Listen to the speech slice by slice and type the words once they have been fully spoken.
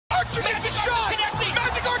Archer gets a shot. Connecting.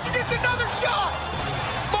 Magic Archer gets another shot.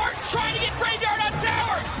 Martin trying to get Graveyard on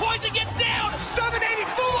tower. Poison gets down. 780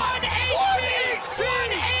 full on. 1 HP.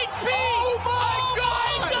 1 HP. Oh my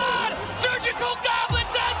God. Surgical Goblin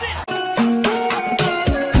does it.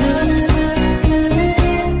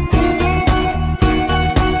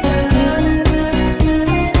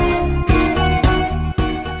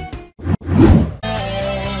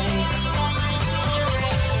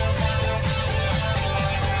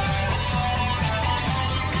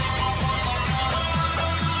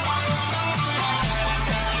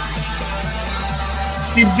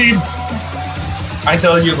 Team. I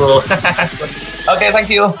tell you, bro. Okay, thank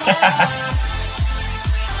you.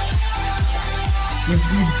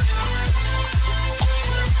 Team.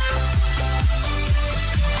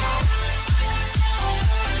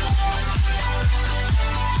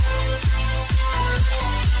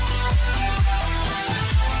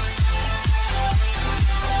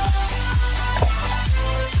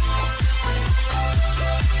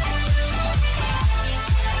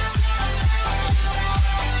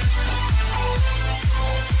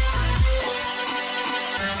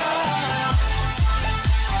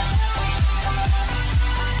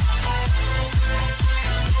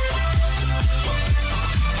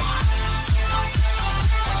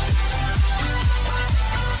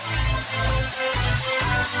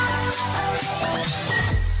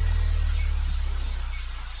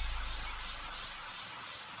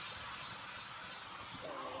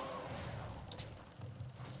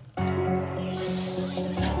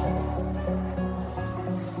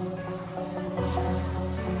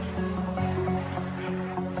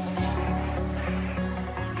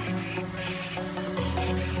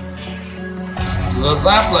 Vừa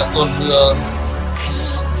giáp lại còn vừa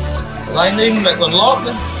Lightning lại còn lót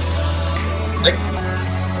nữa. Đấy,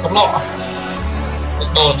 không lọ.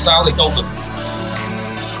 Đồ làm sao thì công được.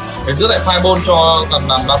 Cái giữa lại fireball cho cần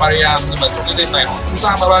làm Barbarian, nhưng mà trong cái game này họ không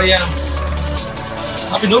ra Barbarian.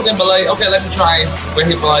 Happy Nook and play. Okay, let me try. When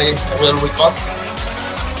he play, I will record.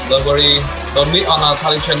 Don't worry. Don't meet on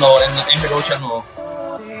Tali channel and Emiro channel.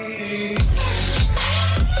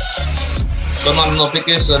 Turn on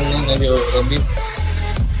notification and you'll meet.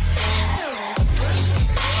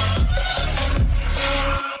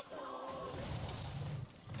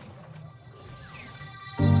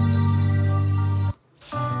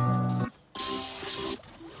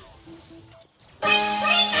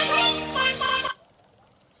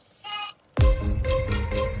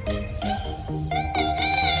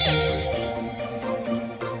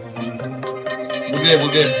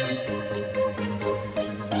 We're good.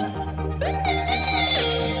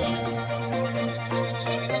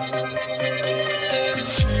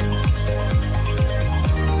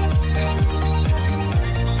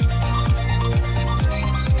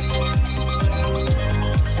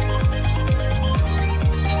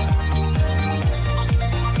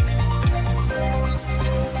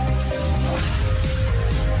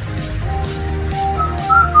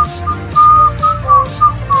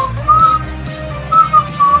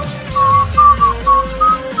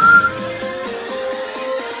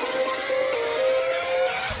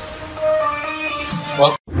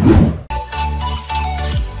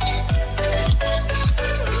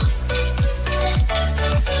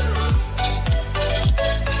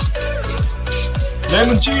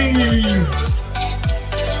 Lemontree!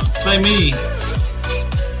 Say me!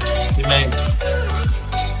 Say me!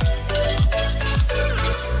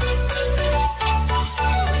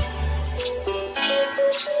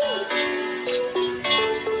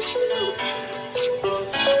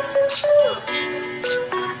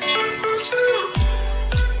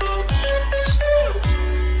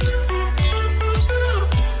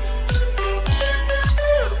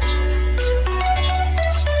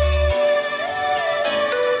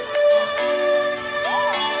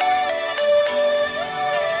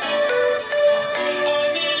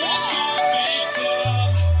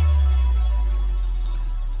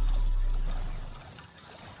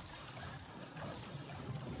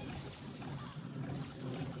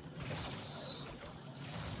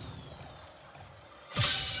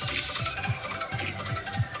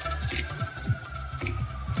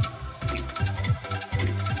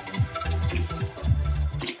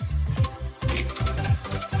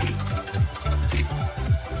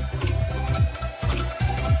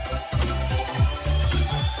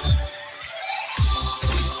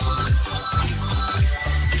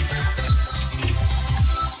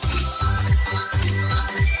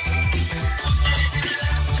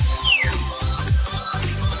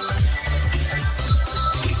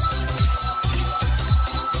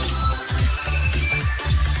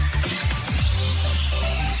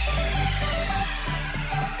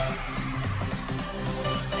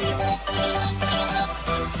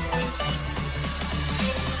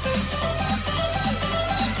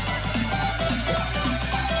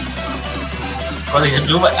 Có gì chăm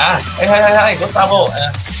chú vậy à? Hey, có sao vô?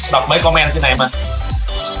 Đọc mấy comment trên này mà.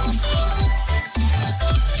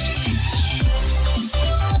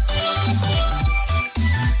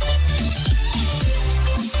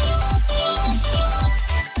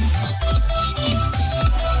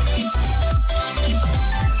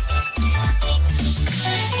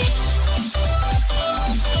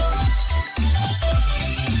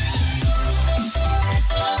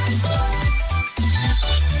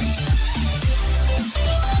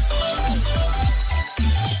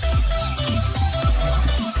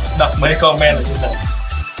 Đọc mấy comment ở trên này.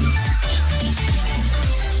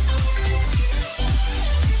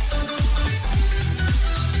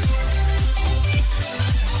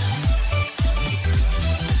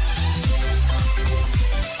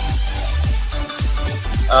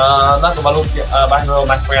 Not the balloon background,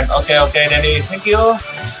 my friend. Okay, Danny, thank you.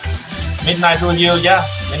 Midnight to you, yeah.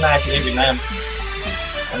 Midnight to Việt Nam.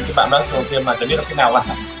 Các bạn đã trò game mà chẳng biết là cái nào là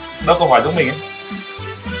đó câu hỏi giống mình ấy.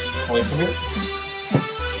 Mình không biết.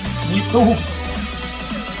 YouTube.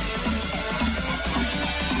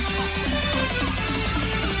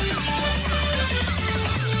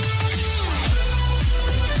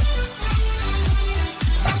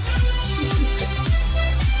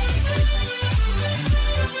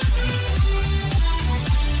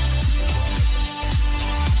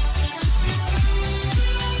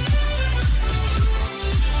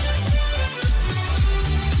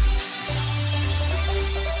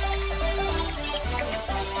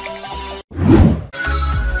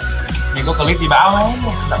 Có clip đi báo ấy,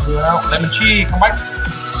 đặt vừa đâu. Lemontree come back.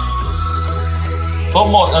 Top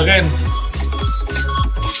 1 again.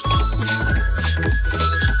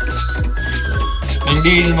 Mình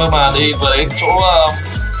đi mà đi vừa đến chỗ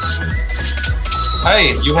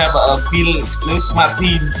hey, you have a Queen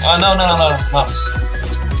Martin.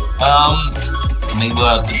 No. Mình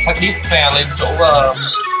vừa xách đít xe lên chỗ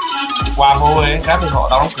qua thôi ấy, các thì họ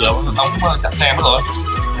đóng cửa, đóng chặn xe mất rồi.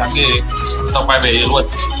 Chẳng gì tao quay về luôn.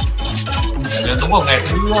 Đúng vào ngày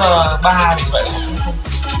thứ 3 thì vậy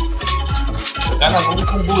cái là cũng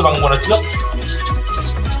không vui bằng mùa lần trước.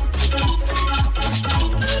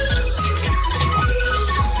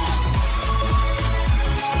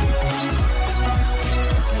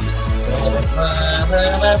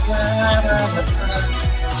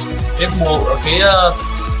 Cái mùa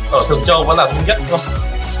ở Thường Châu vẫn là thứ nhất không?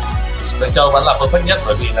 Thường Châu vẫn là perfect nhất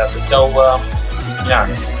bởi vì là Thường Châu nhà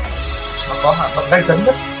nó có hoạt động gây cấn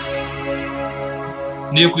nhất.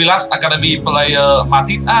 New Clash Academy player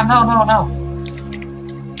Martin. No.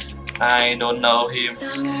 I don't know him.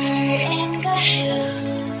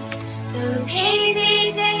 Those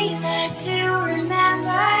hazy days are to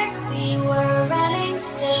remember. We were running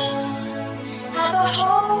still, had the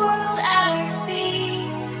whole world at our feet,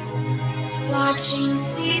 watching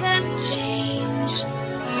seasons change.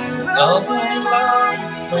 Our roads were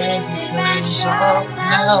lined with adventure.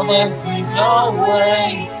 Now that we go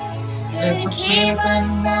away, there's a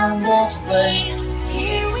keeping on this thing.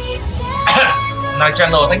 Nice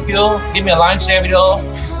channel, thank you. Give me a like, share video.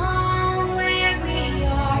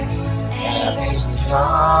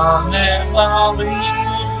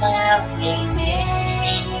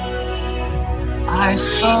 I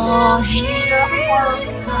still hear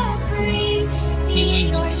everyone say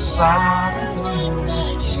he's silent in the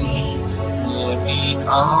streets, looking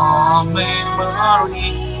on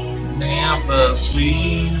memories never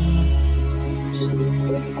free.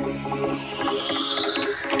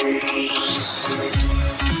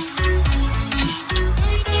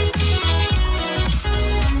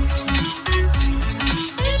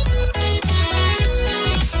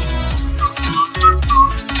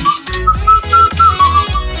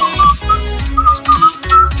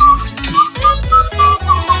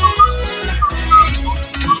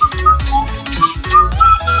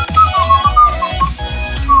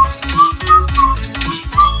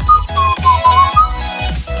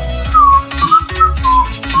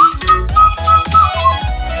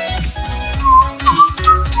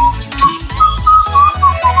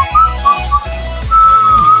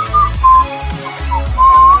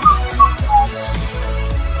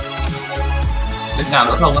 Nào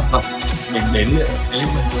nữa không á? Mình đến mình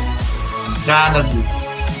tra lần gì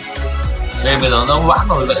đây bây giờ nó vãn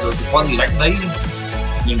rồi vậy rồi thì con gì đánh đấy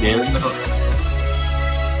mình để nó thôi.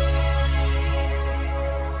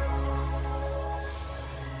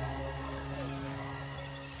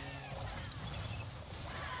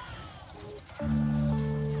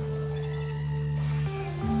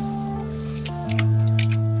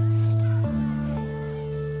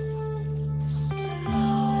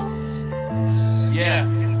 Yeah.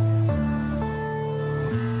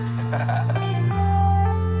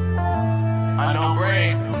 I know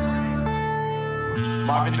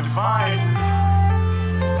I'm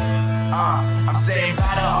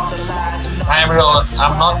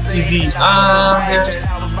not easy. Yeah.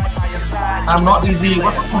 I'm not easy.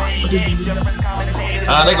 What the fuck?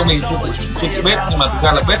 Đây của mình chưa chịu bếp, nhưng mà thực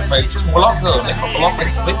ra là bếp phải không có lock rồi, đấy không có lock đấy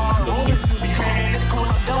bếp.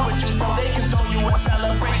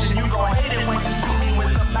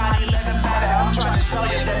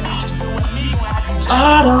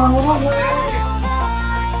 I don't wanna wait.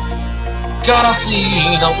 Gotta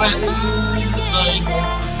see the way.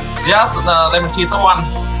 Yes, lemontree top one.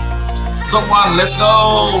 Top one, let's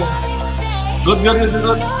go. Good.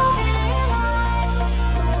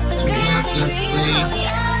 Let's just see.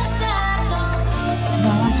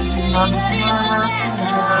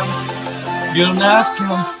 You're not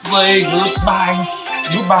gonna say goodbye.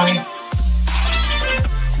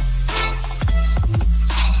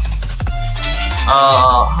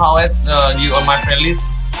 How add you on my friend list?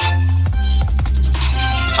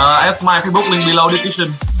 Add my Facebook link below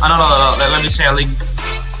description. No. Let me share link.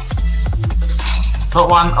 Top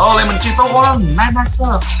one. Oh, lemontree top one. Nice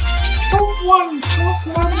sir. Top one.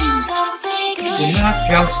 You're not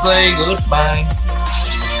gonna say goodbye.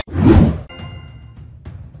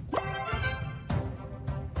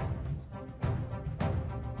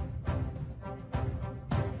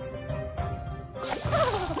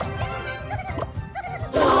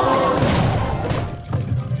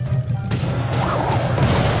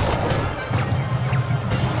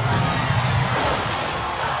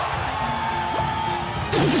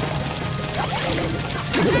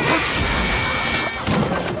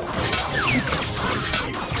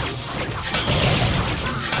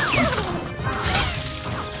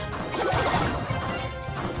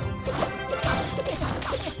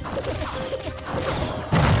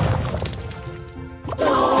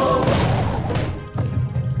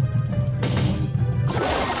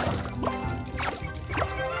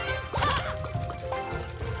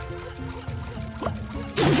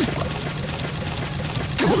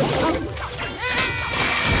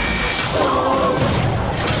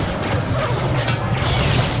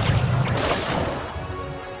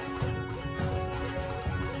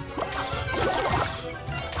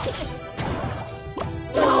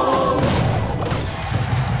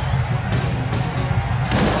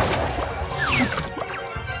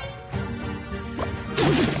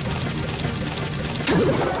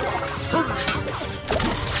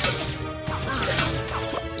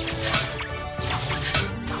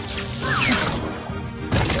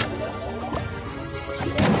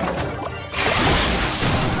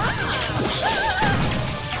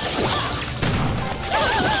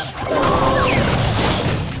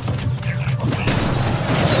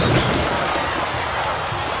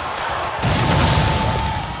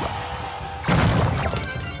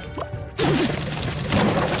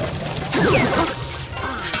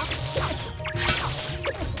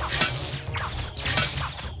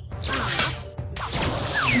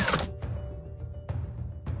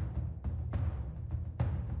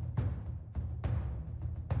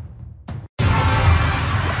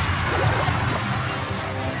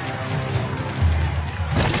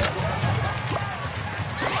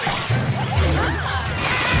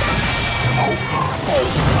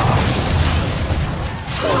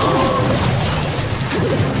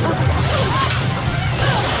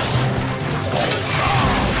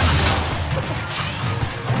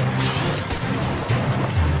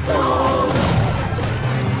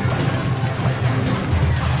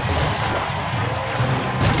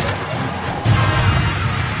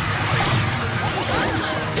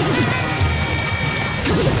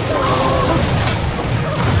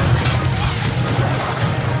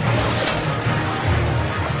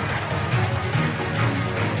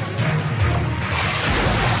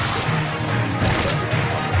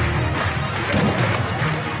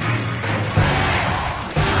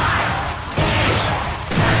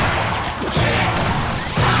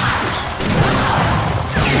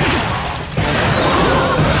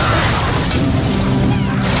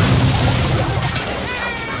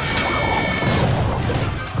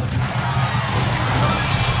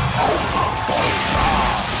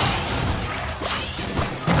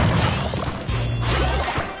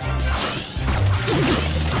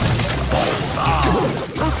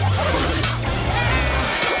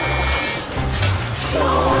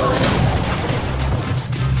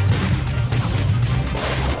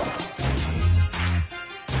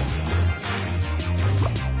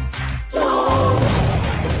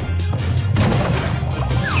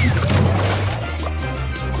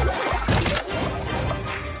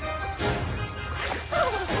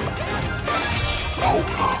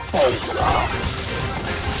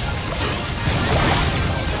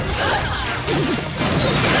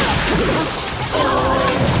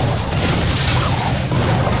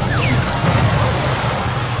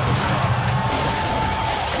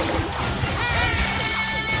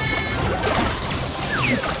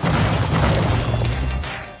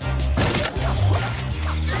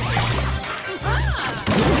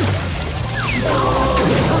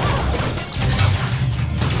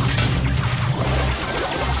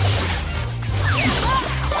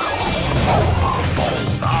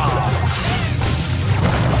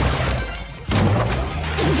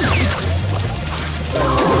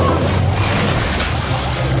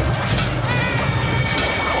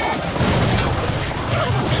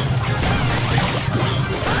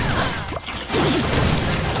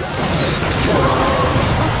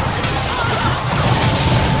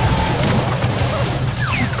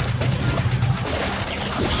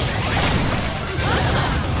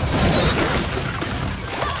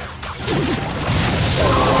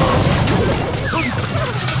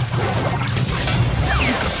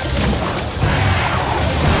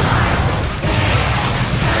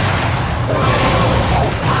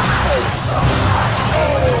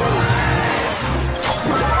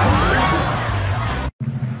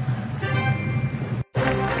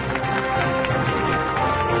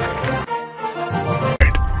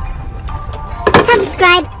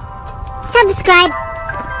 subscribe